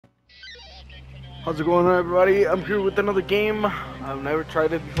How's it going on, everybody? I'm here with another game. I've never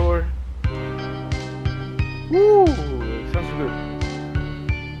tried it before. Woo! It sounds good.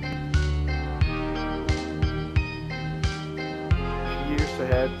 Years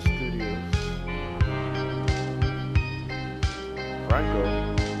Ahead Studios. Franco.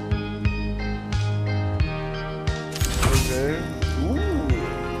 Okay. Ooh.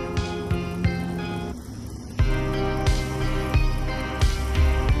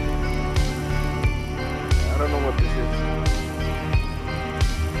 I don't know what this is.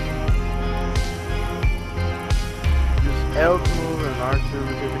 Use L to move and R to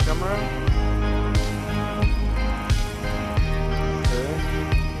rotate the camera. Okay.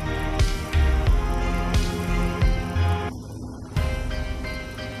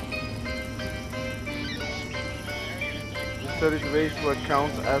 Study the base what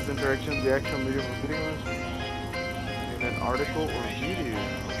counts as interaction, the actual medium of videos in an article or video.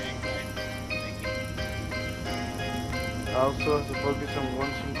 Also has to focus on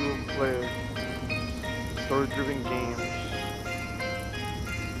one single player. Story-driven games.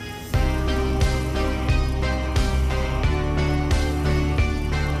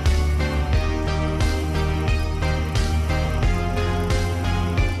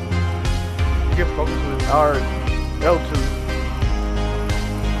 You can focus with R, L2.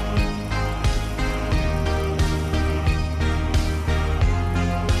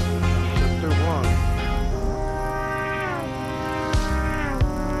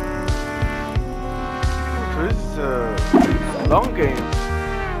 This is a long game.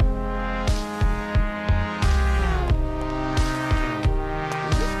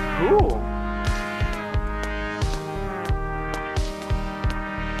 This is cool.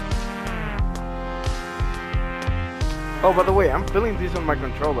 Oh, by the way, I'm feeling this on my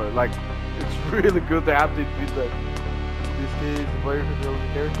controller. Like, it's really good to have this feedback. In this case, the player controls the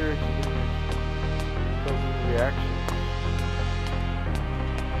character, causes reaction.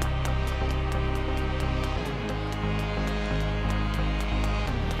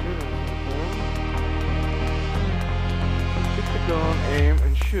 Gun, aim,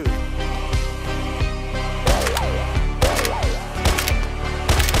 and shoot.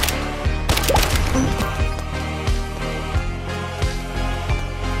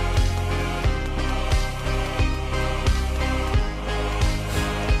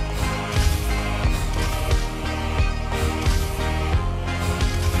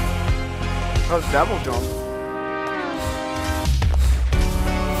 How's double jump?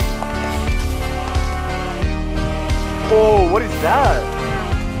 Oh, what is that?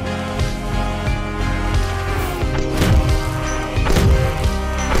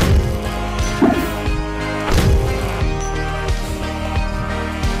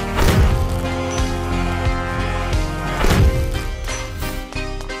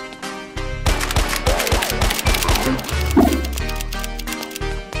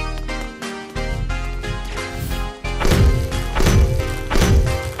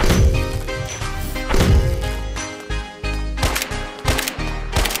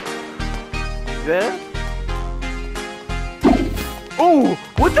 There? Oh,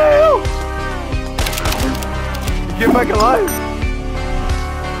 what the hell? You came back alive?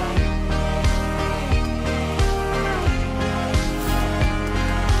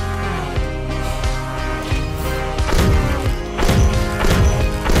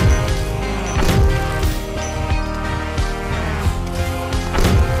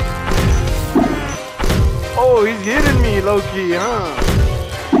 Oh, he's hitting me, low-key, huh?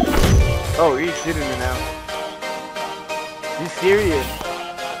 Oh, he's hitting me now. He's serious.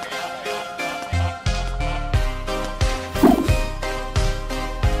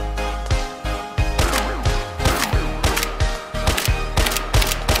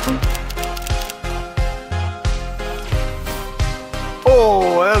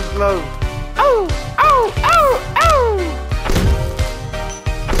 Oh, that's close. Oh, oh, oh, oh.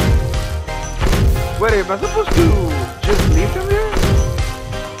 Wait, am I supposed to just leave him here?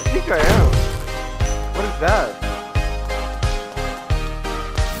 I think I am. What is that?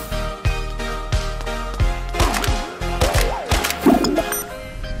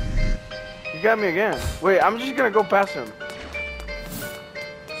 You got me again. Wait, I'm just gonna go past him.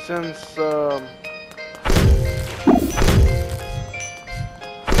 Since, I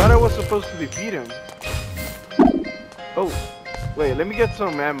thought I was supposed to defeat him. Oh, wait, let me get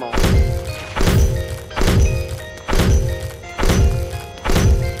some ammo.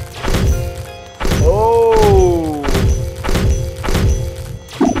 Oh!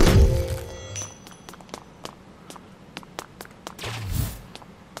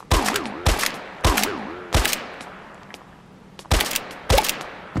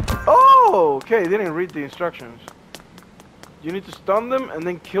 Oh, okay, didn't read the instructions. You need to stun them and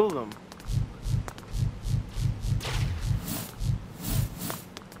then kill them.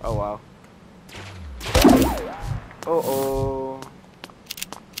 Oh wow. Uh-oh.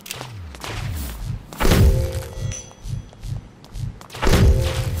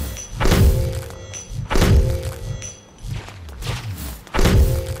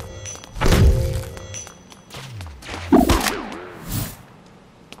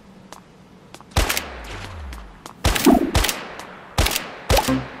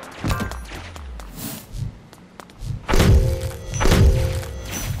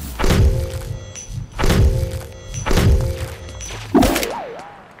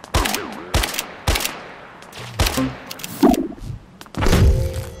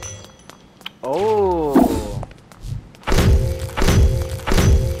 Oh.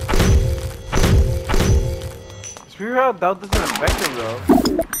 It's weird how that doesn't affect him though.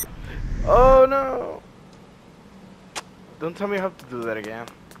 Oh no. Don't tell me I have to do that again.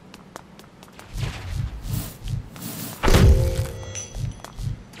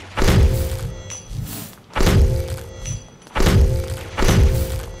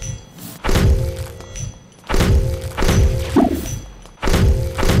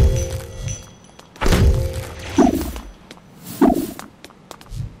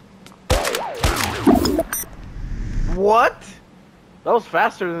 What? That was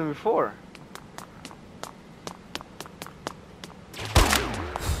faster than before.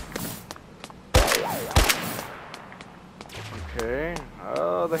 Okay.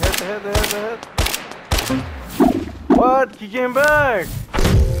 Oh, the head. What? He came back!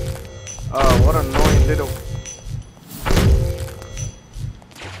 Oh, what an annoying little...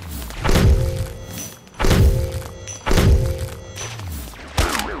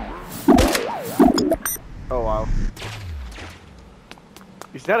 Oh, wow.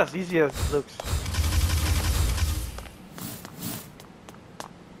 It's not as easy as it looks.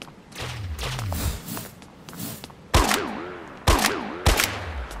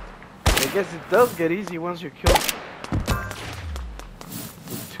 I guess it does get easy once you kill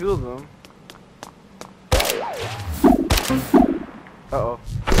the two of them. Uh-oh.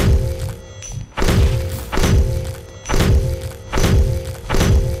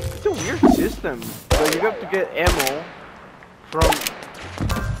 It's a weird system. So you have to get ammo from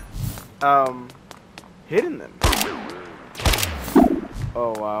hitting them.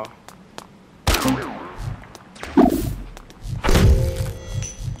 Oh wow.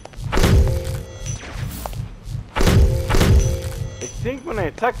 I think when I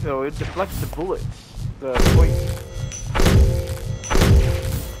attack though, it deflects the bullets, the points.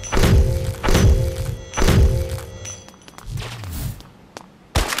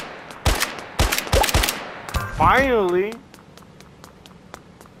 Finally!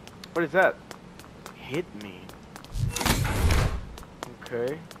 What is that? Hit me.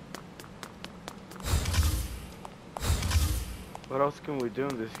 Okay. What else can we do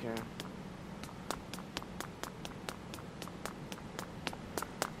in this game?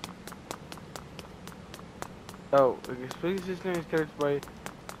 Oh, the explicit system is characterized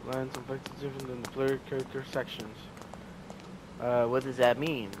by lines and facts different than the player character sections. What does that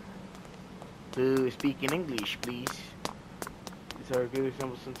mean? To speak in English, please. These are good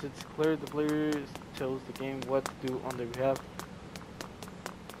examples since it's clear the player tells the game what to do on their behalf.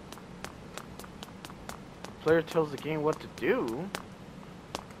 The player tells the game what to do?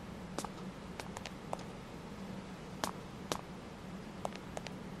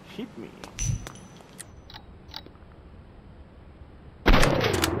 Hit me.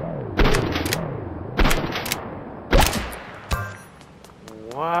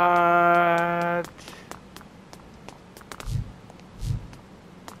 What?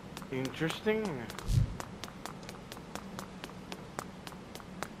 Interesting.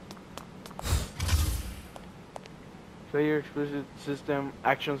 Player explicit system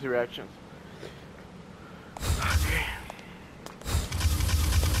actions and reactions. Okay.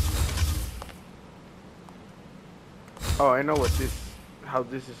 Oh, I know how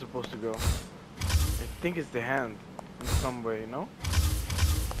this is supposed to go. I think it's the hand in some way, no?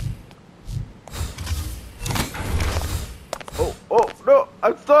 Oh, no,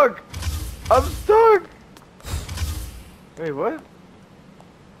 I'm stuck! I'm stuck! Wait, what?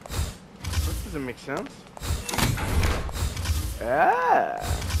 That doesn't make sense. Ah!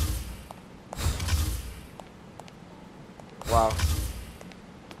 Wow.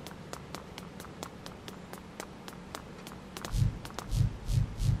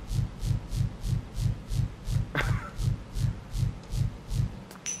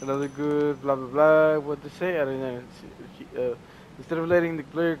 Another good blah blah blah. What to say? I don't know. Instead of letting the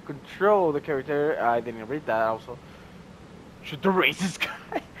player control the character, I didn't read that also. Shoot the racist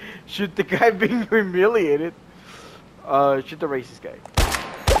guy. Shoot the guy being humiliated. Shoot the racist guy.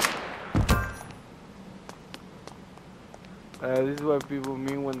 This is what people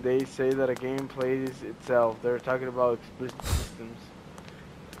mean when they say that a game plays itself. They're talking about explicit systems.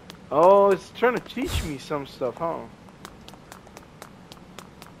 Oh, it's trying to teach me some stuff, huh?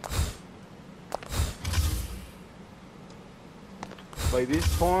 By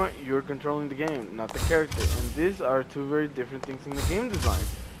this point, you're controlling the game, not the character. And these are two very different things in the game design.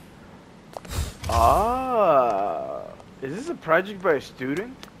 Ah, is this a project by a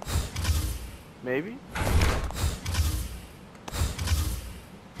student? Maybe?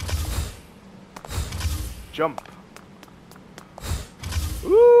 Jump.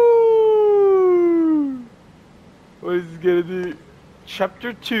 Ooh! What is this gonna do?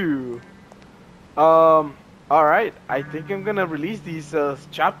 Chapter 2. Alright. I think I'm gonna release these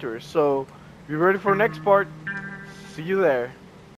chapters. So, be ready for next part. See you there.